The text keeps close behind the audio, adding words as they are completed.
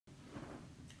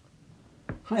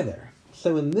Hi there.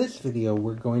 So in this video,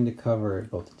 we're going to cover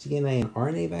both DNA and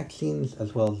RNA vaccines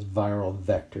as well as viral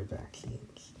vector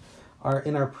vaccines.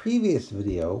 In our previous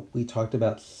video, we talked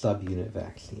about subunit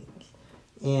vaccines.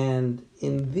 And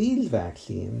in these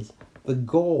vaccines, the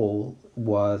goal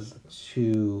was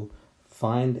to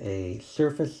find a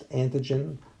surface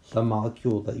antigen, some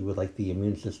molecule that you would like the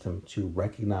immune system to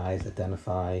recognize,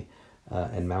 identify,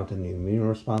 and mount an immune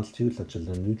response to, such as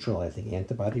a neutralizing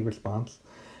antibody response.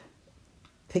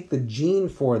 Take the gene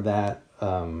for that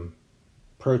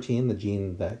protein, the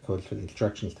gene that codes for the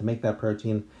instructions to make that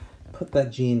protein, put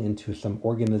that gene into some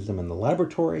organism in the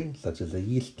laboratory, such as a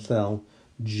yeast cell,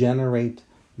 generate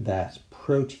that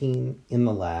protein in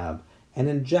the lab, and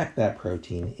inject that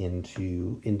protein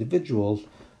into individuals,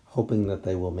 hoping that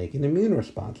they will make an immune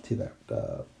response to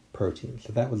that protein.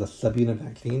 So that was a subunit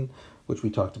vaccine, which we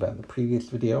talked about in the previous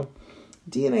video.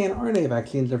 DNA and RNA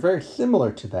vaccines are very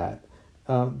similar to that.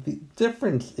 The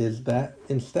difference is that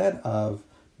instead of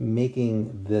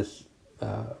making this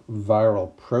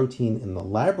viral protein in the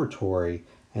laboratory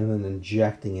and then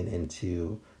injecting it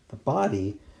into the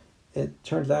body, it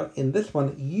turns out in this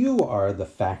one, you are the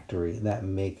factory that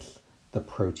makes the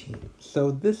protein.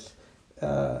 So this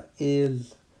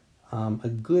is a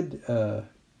good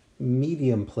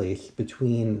medium place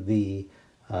between the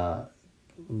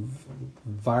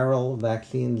viral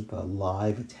vaccines, the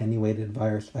live attenuated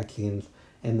virus vaccines,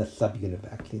 and the subunit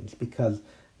vaccines, because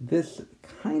this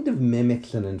kind of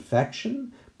mimics an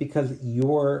infection because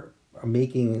you're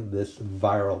making this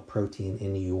viral protein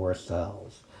in your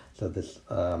cells. So this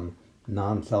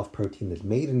non-self protein is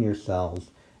made in your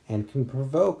cells and can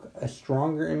provoke a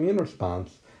stronger immune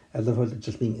response as opposed to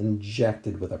just being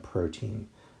injected with a protein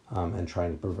and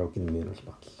trying to provoke an immune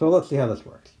response. So let's see how this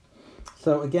works.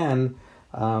 So again,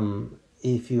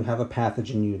 if you have a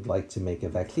pathogen you'd like to make a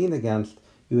vaccine against,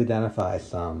 you identify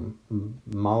some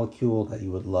molecule that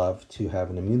you would love to have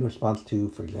an immune response to,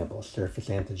 for example, a surface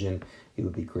antigen. It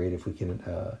would be great if we can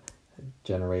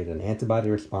generate an antibody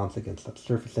response against that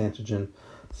surface antigen.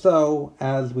 So,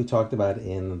 as we talked about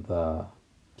in the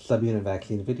subunit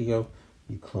vaccine video,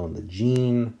 you clone the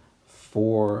gene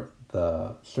for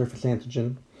the surface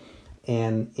antigen.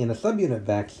 And in a subunit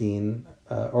vaccine,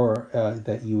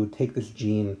 that you would take this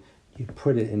gene, you'd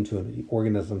put it into an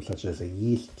organism such as a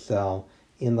yeast cell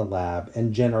in the lab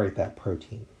and generate that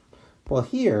protein. Well,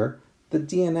 here, the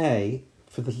DNA,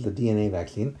 this is a DNA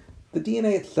vaccine, the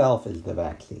DNA itself is the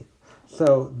vaccine.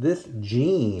 So this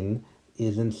gene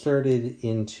is inserted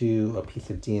into a piece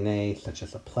of DNA, such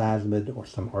as a plasmid or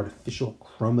some artificial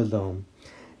chromosome,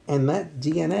 and that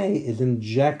DNA is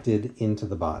injected into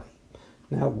the body.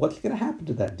 Now, what's going to happen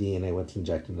to that DNA when it's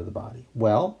injected into the body?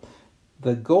 Well,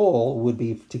 the goal would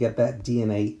be to get that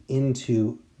DNA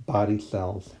into body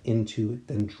cells, into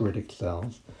dendritic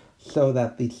cells, so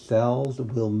that the cells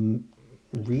will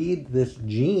read this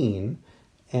gene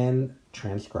and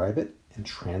transcribe it and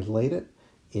translate it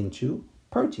into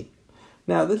protein.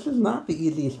 Now, this is not the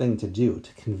easiest thing to do,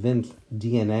 to convince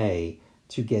DNA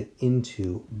to get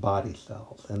into body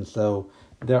cells. And so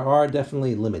there are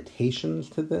definitely limitations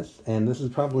to this, and this is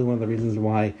probably one of the reasons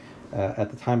why at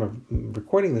the time of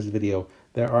recording this video,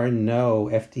 there are no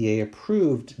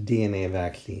FDA-approved DNA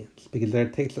vaccines, because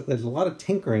there's a lot of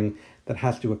tinkering that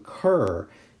has to occur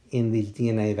in these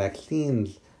DNA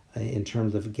vaccines in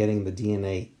terms of getting the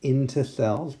DNA into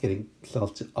cells, getting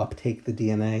cells to uptake the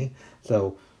DNA.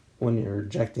 So when you're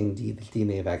injecting these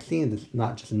DNA vaccines, it's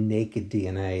not just naked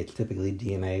DNA, it's typically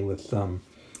DNA with some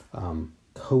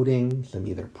coating, some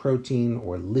either protein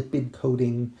or lipid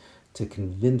coating to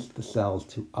convince the cells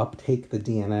to uptake the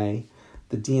DNA.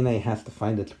 The DNA has to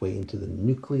find its way into the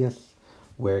nucleus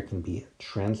where it can be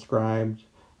transcribed,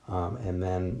 and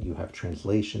then you have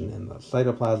translation in the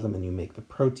cytoplasm and you make the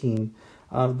protein.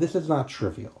 This is not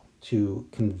trivial to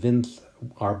convince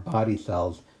our body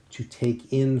cells to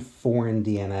take in foreign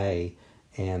DNA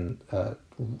and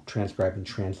transcribe and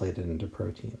translate it into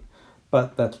protein.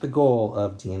 But that's the goal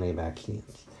of DNA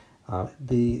vaccines.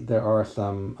 There are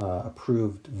some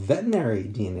approved veterinary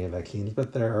DNA vaccines,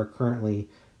 but there are currently,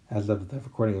 as of the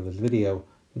recording of this video,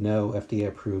 no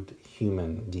FDA-approved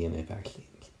human DNA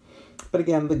vaccines. But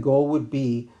again, the goal would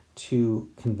be to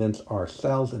convince our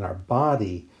cells in our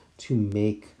body to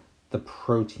make the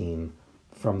protein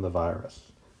from the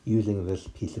virus using this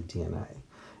piece of DNA.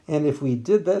 And if we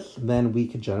did this, then we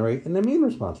could generate an immune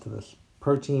response to this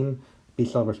protein,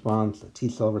 B-cell response, a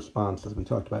T-cell response, as we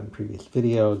talked about in previous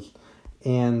videos.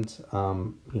 And,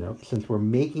 since we're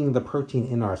making the protein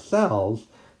in our cells,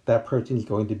 that protein is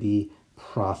going to be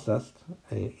processed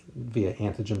via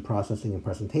antigen processing and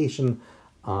presentation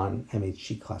on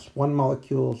MHC class 1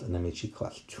 molecules and MHC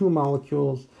class 2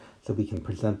 molecules. So we can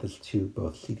present this to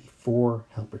both CD4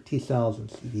 helper T cells and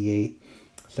CD8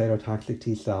 cytotoxic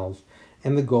T cells.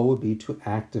 And the goal would be to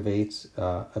activate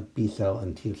a B cell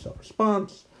and T cell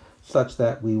response such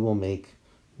that we will make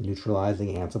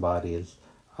neutralizing antibodies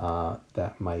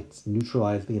that might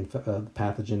neutralize the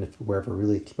pathogen if we're ever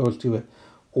really exposed to it,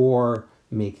 or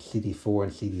make CD4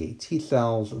 and CD8 T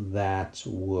cells that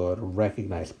would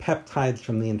recognize peptides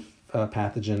from the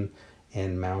pathogen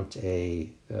and mount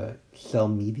a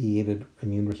cell-mediated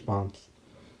immune response,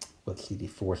 with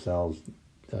CD4 cells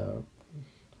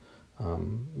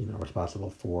responsible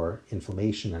for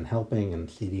inflammation and helping, and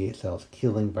CD8 cells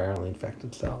killing virally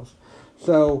infected cells.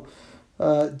 So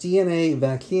DNA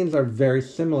vaccines are very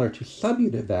similar to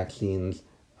subunit vaccines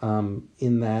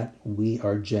in that we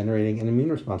are generating an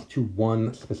immune response to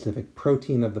one specific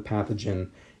protein of the pathogen.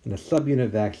 In a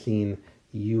subunit vaccine,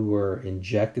 you were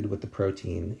injected with the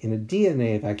protein. In a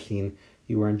DNA vaccine,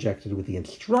 you were injected with the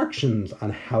instructions on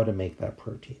how to make that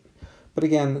protein. But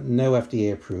again, no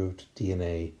FDA-approved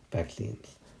DNA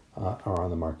vaccines are on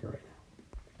the market right now.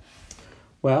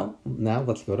 Well, now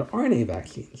let's go to RNA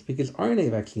vaccines, because RNA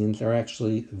vaccines are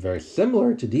actually very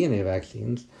similar to DNA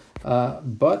vaccines,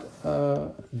 but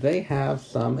they have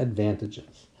some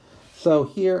advantages. So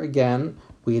here again,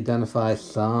 we identify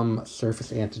some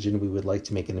surface antigen we would like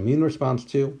to make an immune response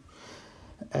to,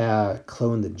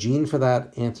 clone the gene for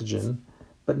that antigen.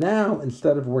 But now,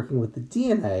 instead of working with the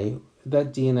DNA,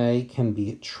 that DNA can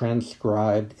be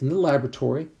transcribed in the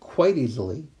laboratory quite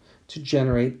easily to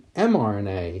generate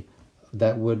mRNA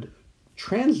that would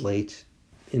translate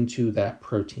into that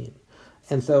protein.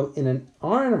 And so in an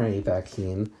RNA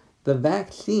vaccine, the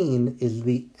vaccine is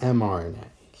the mRNA.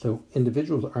 So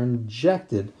individuals are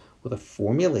injected with a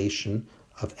formulation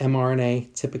of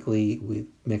mRNA, typically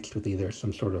mixed with either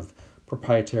some sort of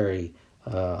proprietary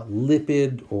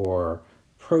lipid or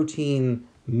protein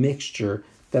mixture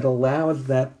that allows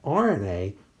that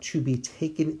RNA to be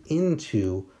taken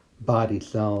into body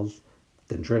cells,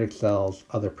 dendritic cells,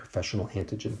 other professional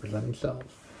antigen-presenting cells.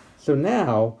 So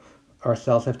now our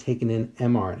cells have taken in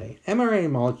mRNA.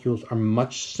 mRNA molecules are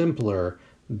much simpler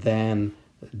than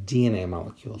DNA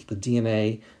molecules. The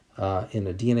DNA in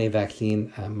a DNA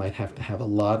vaccine might have to have a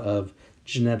lot of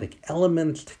genetic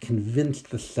elements to convince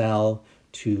the cell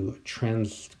to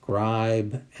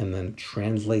transcribe and then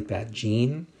translate that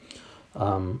gene.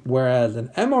 Whereas an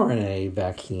mRNA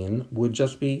vaccine would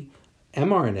just be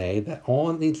mRNA that all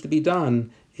it needs to be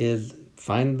done is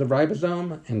find the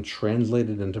ribosome and translate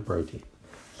it into protein.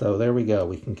 So there we go.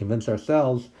 We can convince our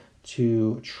cells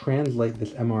to translate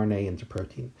this mRNA into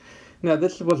protein. Now,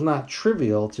 this was not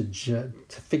trivial to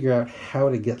figure out how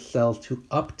to get cells to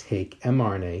uptake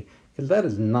mRNA, because that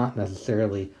is not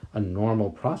necessarily a normal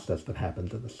process that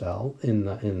happens in the cell,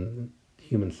 in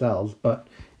human cells. But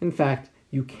in fact,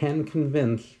 you can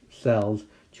convince cells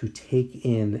to take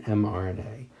in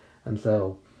mRNA. And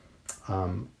so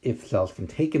if cells can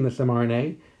take in this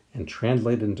mRNA and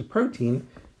translate it into protein,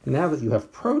 now that you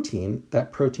have protein,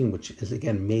 that protein, which is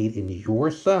again made in your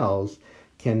cells,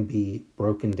 can be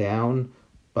broken down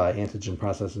by antigen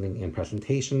processing and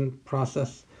presentation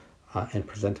process and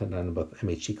presented on both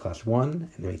MHC class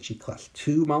 1 and MHC class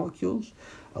 2 molecules,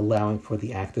 allowing for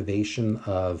the activation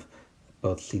of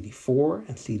both CD4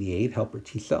 and CD8 helper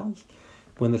T cells.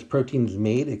 When this protein is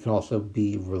made, it can also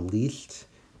be released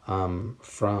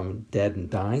from dead and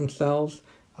dying cells,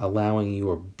 allowing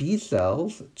your B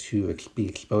cells to be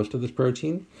exposed to this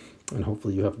protein. And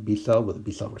hopefully you have a B cell with a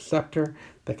B cell receptor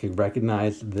that can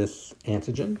recognize this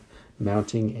antigen,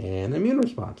 mounting an immune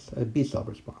response, a B cell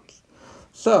response.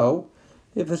 So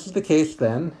if this is the case,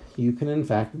 then you can in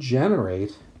fact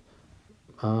generate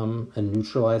a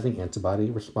neutralizing antibody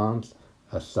response,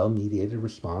 a cell-mediated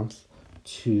response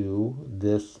to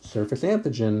this surface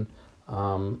antigen,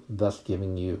 thus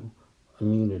giving you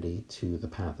immunity to the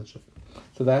pathogen.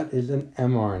 So that is an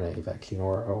mRNA vaccine,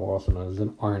 or also known as an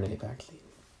RNA vaccine.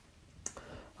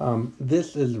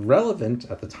 This is relevant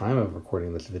at the time of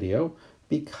recording this video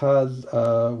because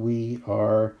we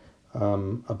are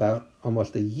about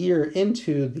almost a year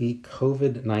into the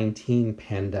COVID-19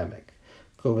 pandemic.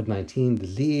 COVID-19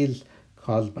 disease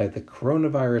caused by the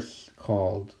coronavirus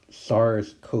called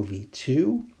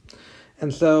SARS-CoV-2.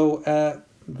 And so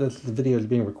this video is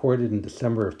being recorded in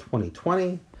December of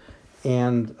 2020.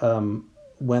 And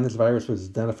when this virus was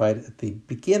identified at the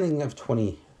beginning of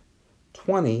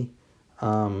 2020,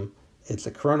 it's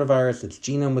a coronavirus, its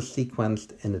genome was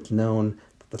sequenced, and it's known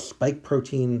that the spike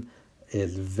protein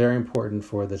is very important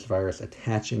for this virus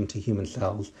attaching to human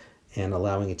cells and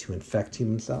allowing it to infect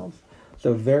human cells.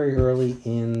 So very early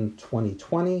in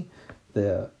 2020,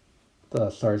 the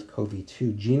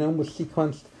SARS-CoV-2 genome was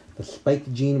sequenced, the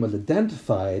spike gene was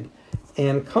identified,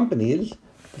 and many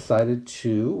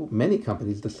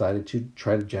companies decided to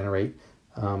try to generate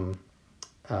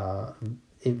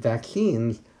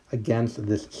vaccines against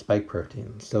this spike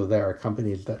protein. So there are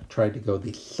companies that tried to go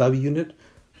the subunit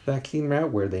vaccine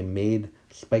route, where they made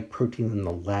spike protein in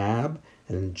the lab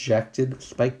and injected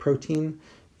spike protein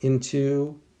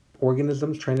into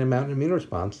organisms trying to mount an immune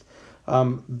response.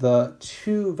 The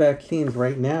two vaccines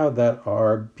right now that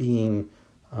are being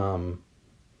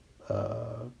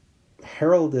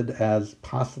heralded as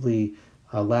possibly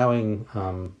allowing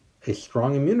a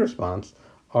strong immune response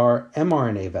are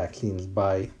mRNA vaccines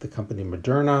by the company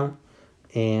Moderna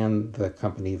and the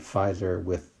company Pfizer,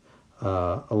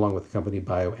 along with the company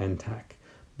BioNTech.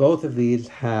 Both of these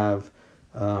have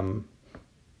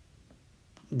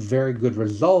very good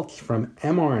results from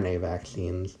mRNA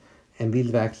vaccines, and these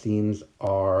vaccines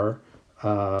are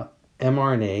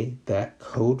mRNA that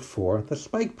code for the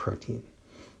spike protein.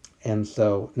 And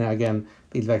so now again,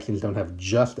 these vaccines don't have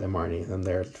just mRNA in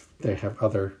them. They have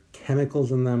other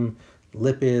chemicals in them,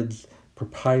 lipids,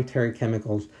 proprietary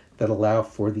chemicals that allow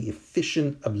for the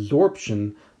efficient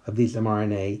absorption of these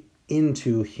mRNA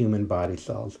into human body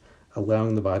cells,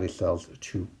 allowing the body cells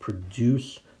to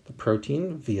produce the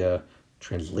protein via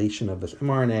translation of this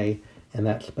mRNA, and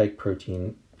that spike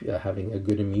protein having a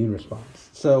good immune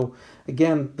response. So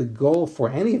again, the goal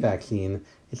for any vaccine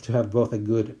is to have both a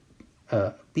good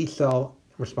B cell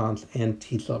response and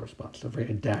T cell response, so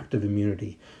very adaptive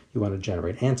immunity. You want to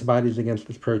generate antibodies against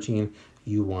this protein.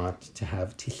 You want to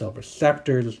have T cell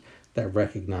receptors that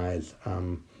recognize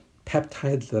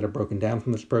peptides that are broken down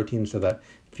from this protein, so that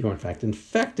if you are in fact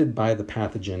infected by the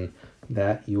pathogen,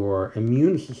 that your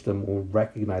immune system will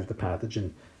recognize the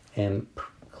pathogen and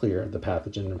clear the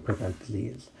pathogen and prevent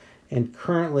disease. And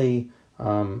currently,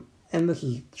 and this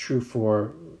is true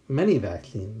for many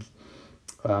vaccines,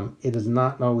 it is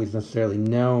not always necessarily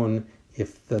known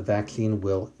if the vaccine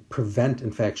will prevent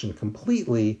infection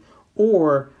completely,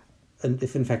 or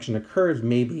if infection occurs,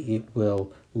 maybe it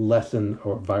will lessen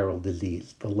or viral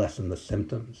disease, to lessen the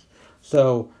symptoms.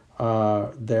 So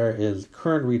there is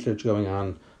current research going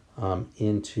on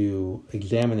into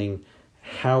examining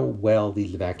how well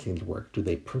these vaccines work. Do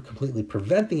they completely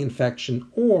prevent the infection,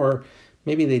 or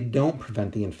maybe they don't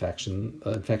prevent the infection?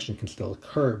 The infection can still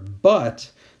occur,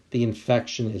 but the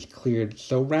infection is cleared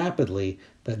so rapidly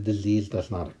that disease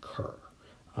does not occur.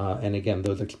 And again,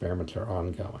 those experiments are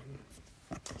ongoing.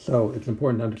 So it's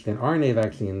important to understand RNA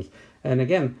vaccines. And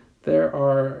again,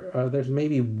 there's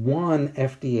maybe one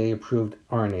FDA-approved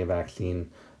RNA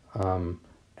vaccine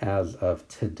as of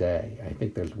today. I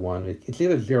think there's one. It's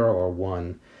either 0 or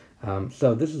 1.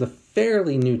 So this is a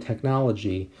fairly new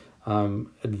technology,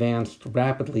 advanced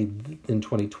rapidly in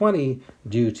 2020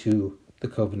 due to the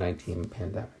COVID-19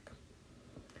 pandemic.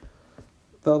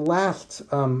 The last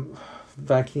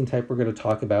vaccine type we're going to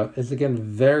talk about is, again,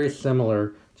 very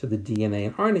similar to the DNA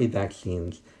and RNA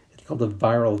vaccines. It's called a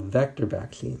viral vector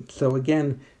vaccine. So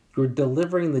again, you're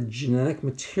delivering the genetic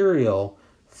material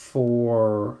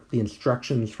for the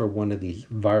instructions for one of these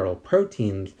viral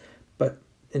proteins, but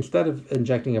instead of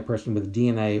injecting a person with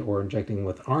DNA or injecting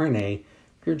with RNA,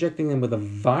 you're injecting them with a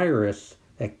virus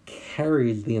that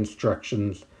carries the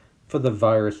instructions for the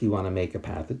virus you want to make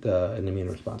an immune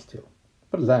response to.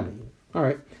 What does that mean? All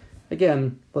right.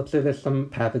 Again, let's say there's some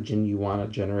pathogen you want to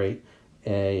generate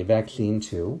a vaccine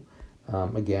to.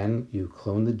 Again, you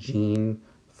clone the gene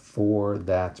for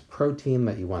that protein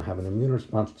that you want to have an immune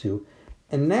response to.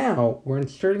 And now we're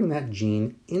inserting that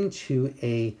gene into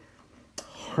a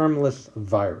harmless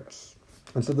virus.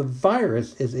 And so the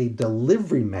virus is a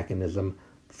delivery mechanism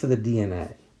for the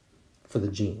DNA, for the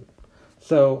gene.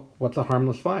 So what's a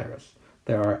harmless virus?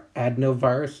 There are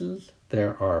adenoviruses,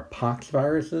 there are pox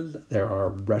viruses, there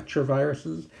are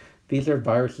retroviruses. These are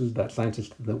viruses that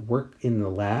scientists that work in the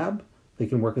lab, they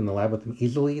can work in the lab with them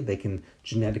easily. They can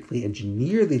genetically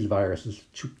engineer these viruses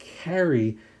to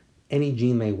carry any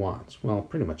gene they want. Well,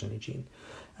 pretty much any gene.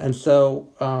 And so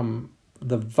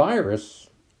the virus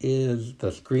is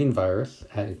the screen virus,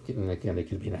 and again, it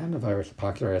could be an adenovirus, a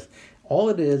pox virus. All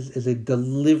it is a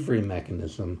delivery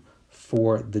mechanism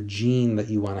for the gene that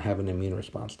you want to have an immune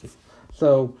response to.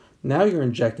 So now you're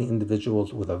injecting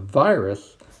individuals with a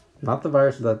virus, not the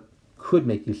virus that could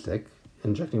make you sick,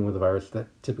 injecting with a virus that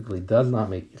typically does not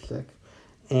make you sick,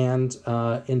 and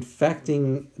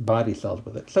infecting body cells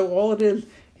with it. So all it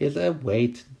is a way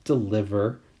to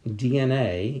deliver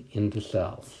DNA into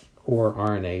cells, or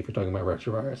RNA if you're talking about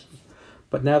retroviruses.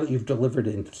 But now that you've delivered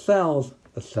it into cells,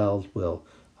 the cells will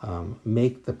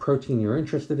make the protein you're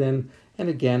interested in, and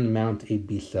again, mount a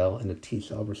B cell and a T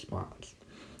cell response.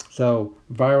 So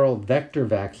viral vector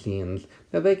vaccines,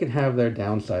 now they can have their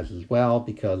downsides as well,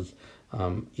 because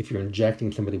if you're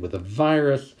injecting somebody with a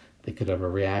virus, they could have a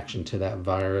reaction to that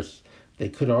virus. They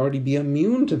could already be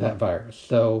immune to that virus.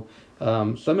 So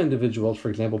some individuals, for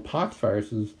example, pox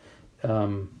viruses,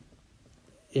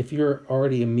 if you're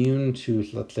already immune to,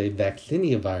 let's say,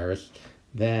 vaccinia virus,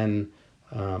 then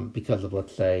because of,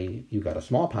 let's say, you got a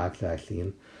smallpox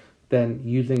vaccine, then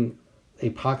using a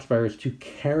pox virus to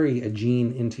carry a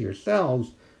gene into your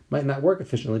cells might not work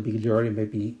efficiently, because you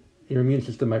already your immune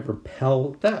system might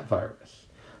repel that virus.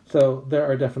 So there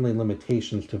are definitely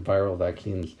limitations to viral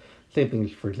vaccines. Same thing,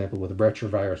 for example, with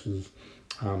retroviruses.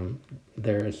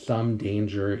 There is some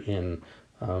danger in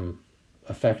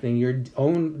affecting your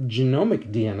own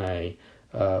genomic DNA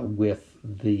with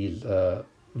these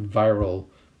viral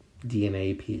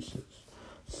DNA pieces.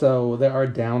 So there are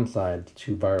downsides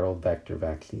to viral vector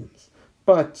vaccines.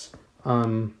 But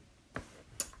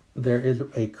there is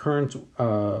a current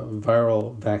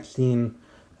viral vaccine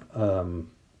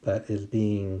that is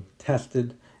being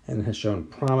tested and has shown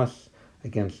promise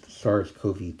against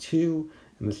SARS-CoV-2.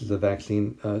 And this is a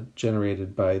vaccine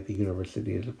generated by the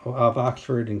University of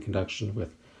Oxford in conjunction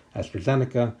with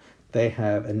AstraZeneca. They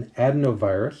have an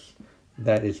adenovirus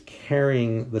that is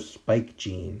carrying the spike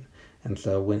gene. And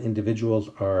so when individuals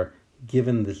are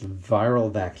given this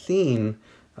viral vaccine,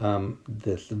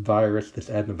 this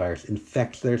adenovirus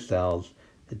infects their cells.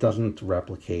 It doesn't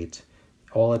replicate.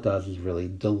 All it does is really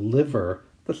deliver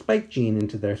the spike gene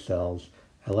into their cells,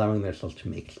 allowing their cells to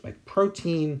make spike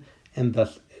protein and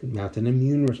thus mount an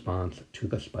immune response to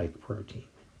the spike protein.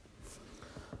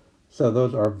 So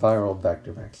those are viral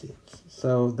vector vaccines.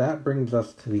 So that brings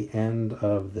us to the end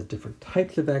of the different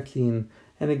types of vaccine.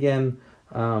 And again,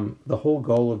 the whole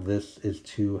goal of this is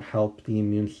to help the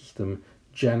immune system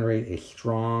generate a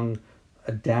strong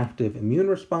adaptive immune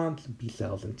response, B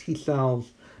cells and T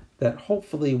cells, that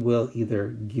hopefully will either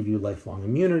give you lifelong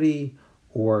immunity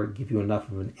or give you enough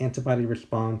of an antibody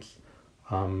response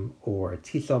or a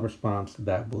T cell response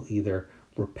that will either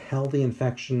repel the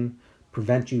infection,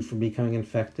 prevent you from becoming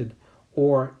infected,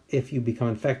 or if you become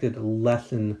infected,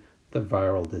 lessen the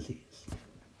viral disease.